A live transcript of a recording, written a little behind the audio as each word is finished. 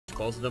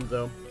both of them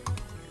though.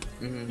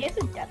 He has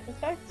a death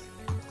effect?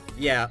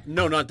 Yeah,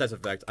 no, not death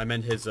effect. I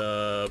meant his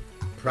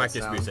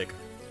practice sound? music.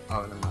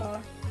 Oh,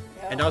 no.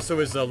 Yeah. And also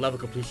his level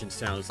completion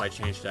sounds. I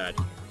changed that.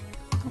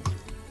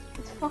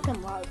 It's fucking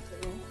loud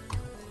too.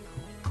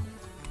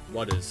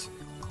 What is?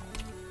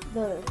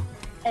 The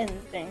end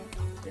thing.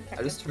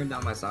 I just turned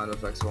down my sound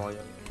effects volume.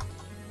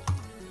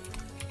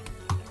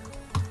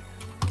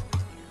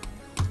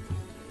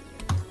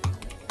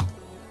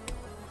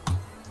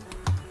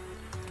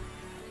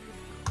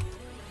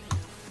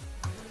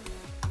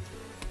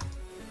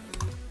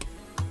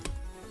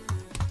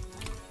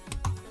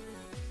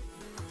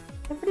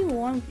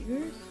 Everyone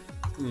viewers?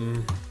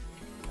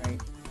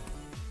 Right.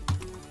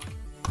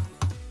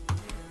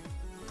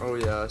 Oh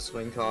yeah,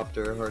 swing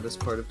copter, hardest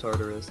part of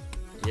Tartarus.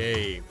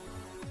 Yay.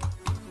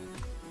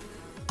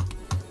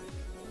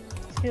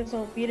 Skills,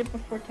 I'll beat it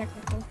before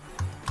technical.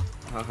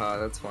 Haha,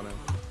 that's funny.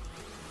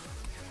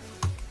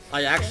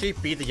 I actually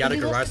beat the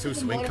Yatagarasu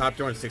swing motor-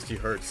 copter on 60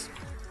 hertz.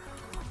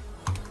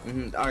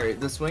 Alright,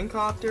 the swing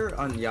copter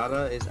on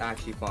Yata is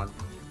actually fun.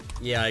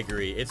 Yeah, I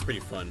agree. It's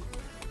pretty fun.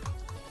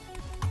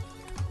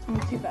 I'm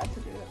too bad to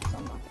do it, so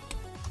I'm not.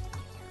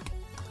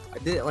 I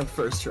did it like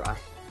first try.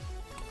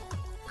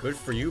 Good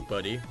for you,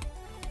 buddy.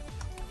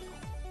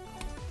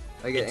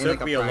 Like, It in, took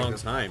like, me a long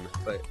practice, time.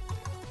 but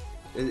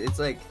it's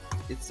like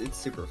it's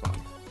super fun.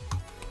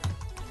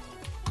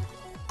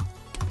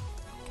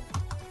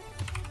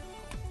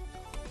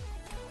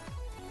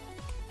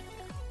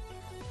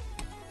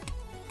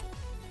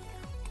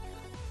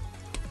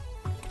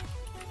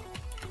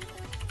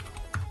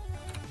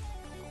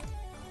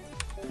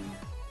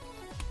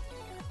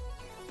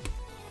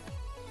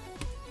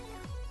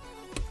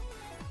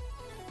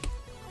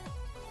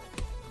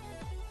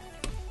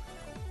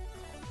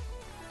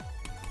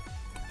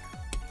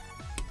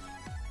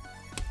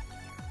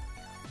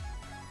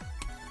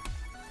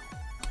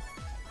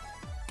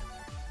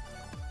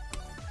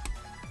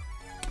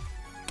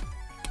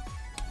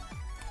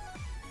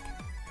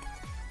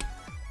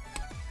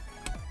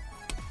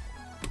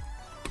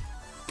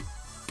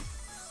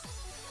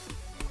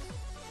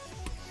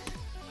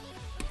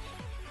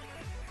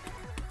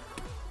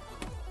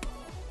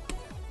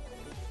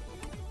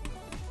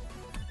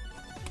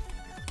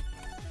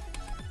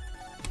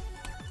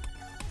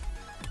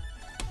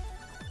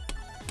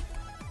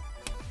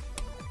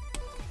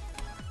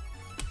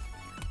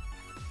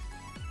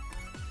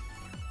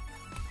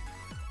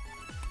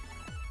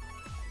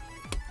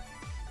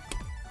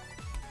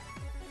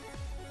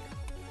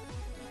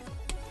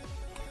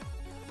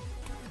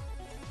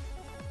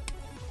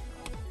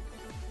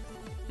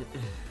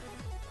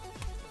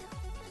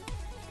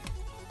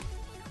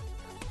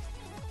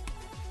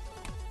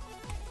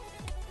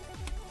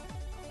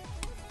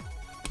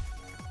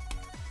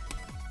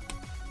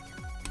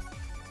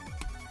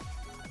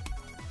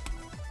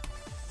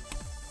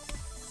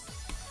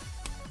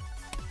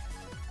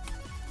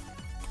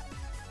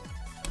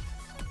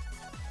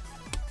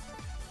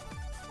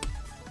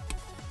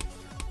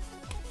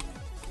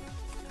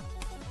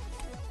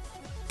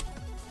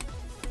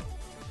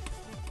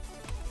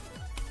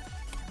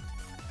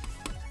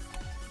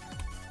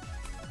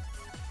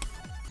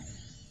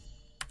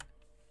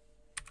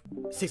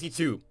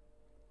 $62.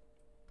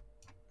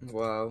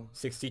 Wow.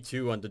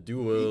 62 on the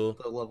duel.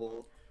 Beat the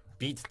level.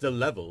 Beat the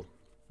level.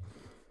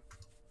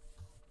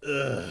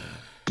 Ugh.